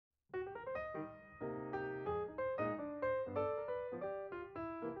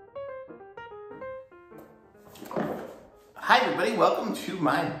Hi everybody, welcome to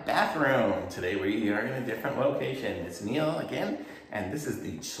my bathroom. Today we are in a different location. It's Neil again, and this is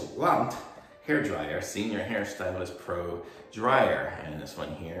the CHLANT Hairdryer Senior Hairstylist Pro Dryer. And this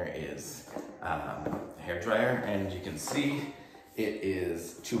one here is a hairdryer, and you can see it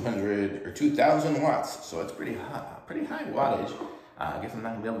is 200 or 2,000 watts, so it's pretty high wattage. I guess I'm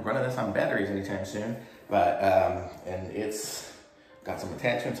not gonna be able to run this on batteries anytime soon, but and it's got some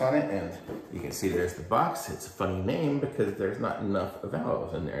attachments on it, and you can see there's the box. It's a funny name because there's not enough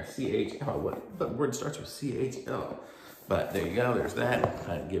vowels in there. CHL, what word starts with CHL? But there you go, there's that.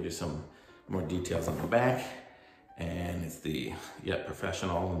 I'll give you some more details on the back. And it's the,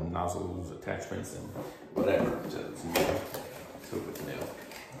 professional nozzles, attachments, and whatever. So it's new. Let's hope it's new.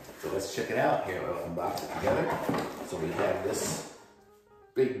 So let's check it out here. We'll unbox it together. So we have this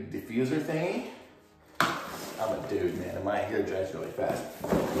big diffuser thingy. I'm a dude, man, and my hair dries really fast.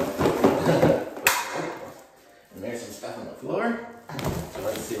 And there's some stuff on the floor. So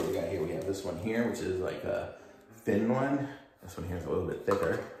let's see what we got here. We have this one here, which is like a thin one. This one here is a little bit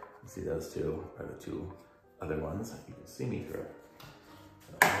thicker. You see those two are the two other ones. You can see me through.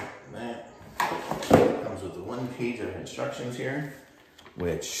 So that comes with the one page of instructions here,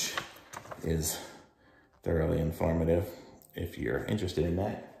 which is thoroughly informative if you're interested in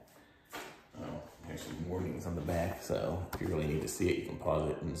that. There's some warnings on the back, so if you really need to see it, you can pause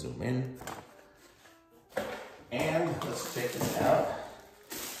it and zoom in. And let's check this out.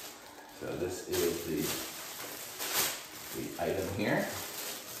 So this is the item here.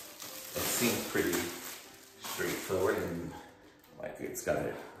 It seems pretty straightforward, and like it's got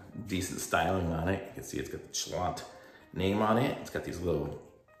a decent styling on it. You can see it's got the CHLANT name on it. It's got these little,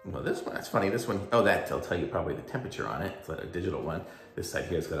 well, this one, that's funny. This one, oh, that'll tell you probably the temperature on it. It's like a digital one. This side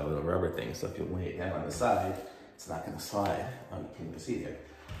here has got a little rubber thing, so if you lay it down on the side, it's not going to slide. Oh, you can't even see there.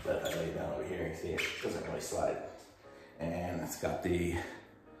 But if I lay it down over here, you see it doesn't really slide. And it's got the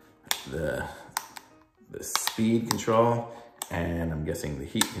speed control, and I'm guessing the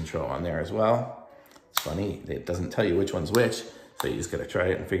heat control on there as well. It's funny, it doesn't tell you which one's which, so you just got to try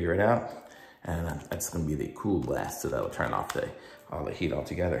it and figure it out. And that's going to be the cool blast, so that'll turn off all the heat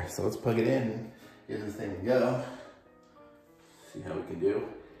altogether. So let's plug it in, give this thing a go. See how we can do.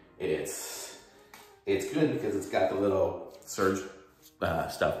 It's good because it's got the little surge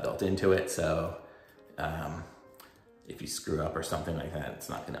stuff built into it, so if you screw up or something like that, it's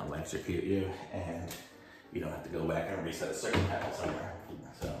not going to electrocute you, and you don't have to go back and reset a certain panel somewhere.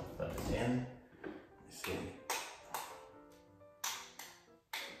 So plug this in. Let's see.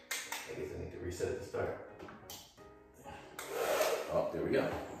 I guess I need to reset it to start. Oh, there we go.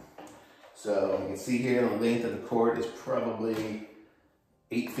 So you can see here the length of the cord is probably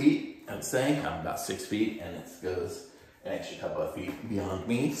 8 feet, I would say. I'm about 6 feet, and it goes an extra couple of feet beyond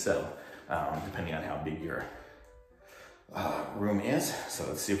me. So depending on how big your room is. So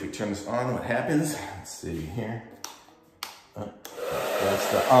let's see if we turn this on, what happens. Let's see here. That's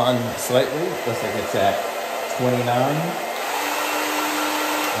the on slightly. Looks like it's at 29.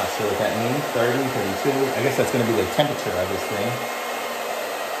 Not sure what that means. 30, 32. I guess that's going to be the temperature of this thing.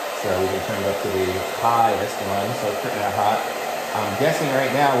 So we can turn it up to the highest one, so it's pretty hot. I'm guessing right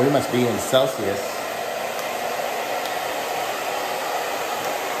now we must be in Celsius.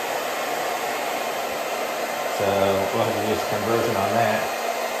 So we'll have to do this conversion on that.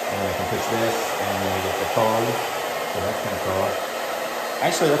 And then I can push this, and then we get the cold. So that's kind of cool.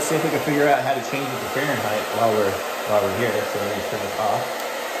 Actually, let's see if we can figure out how to change it to Fahrenheit while we're here. So let me turn this off.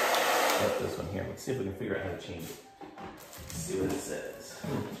 Oh, this one here. Let's see if we can figure out how to change it. Let's see what it says.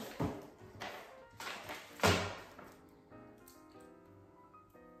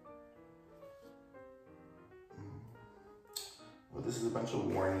 Well, this is a bunch of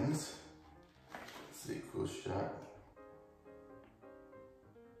warnings. Let's see, cool shot.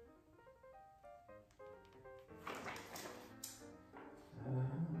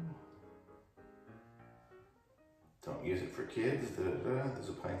 Don't use it for kids. There's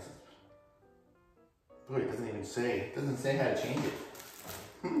appliances. Boy, it doesn't even say. It doesn't say how to change it.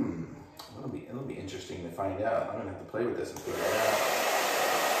 It'll be interesting to find out. I'm gonna have to play with this and figure it out.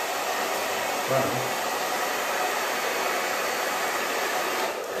 Fun.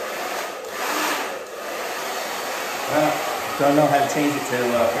 Well, don't know how to change it to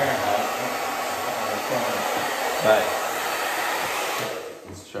Fahrenheit, but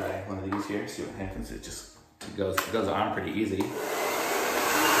let's try one of these here, see what happens. It just goes on pretty easy. There,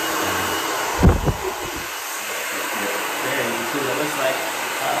 you can see what it looks like.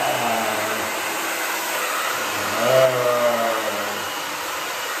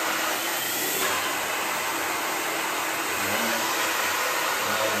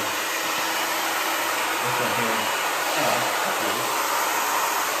 This one here.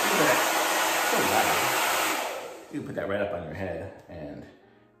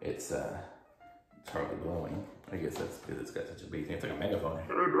 it's hardly blowing. I guess that's because it's got such a big thing. It's like a megaphone.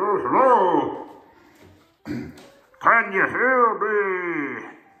 Hello. Can you hear me?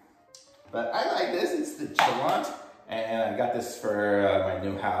 But I like this. It's the CHLANT, and I got this for my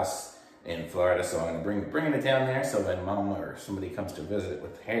new house in Florida. So I'm gonna bringing it down there. So when mom or somebody comes to visit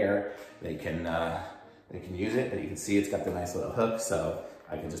with hair, they can use it. But you can see it's got the nice little hook. So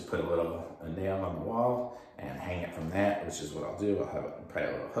I can just put a nail on the wall and hang it from that, which is what I'll do. I'll have probably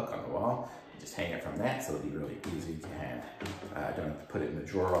a little hook on the wall. Just hang it from that, so it'll be really easy to have. I don't have to put it in the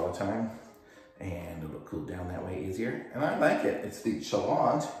drawer all the time, and it'll cool down that way easier. And I like it. It's the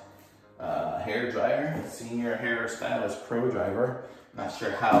CHLANT hair dryer, senior hairstylist pro driver. Not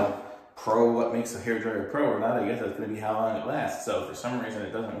sure how pro, what makes a hair dryer pro or not. I guess that's going to be how long it lasts. So if for some reason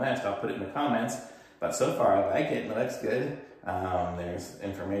it doesn't last, I'll put it in the comments. But so far I like it. It looks good. There's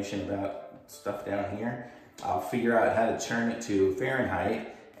information about stuff down here. I'll figure out how to turn it to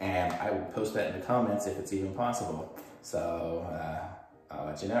Fahrenheit, and I will post that in the comments if it's even possible. So I'll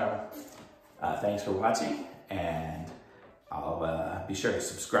let you know. Thanks for watching, and I'll be sure to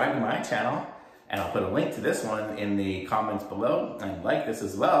subscribe to my channel, and I'll put a link to this one in the comments below, and like this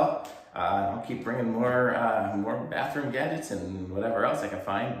as well. I'll keep bringing more bathroom gadgets and whatever else I can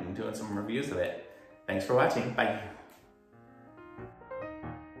find and doing some reviews of it. Thanks for watching. Bye.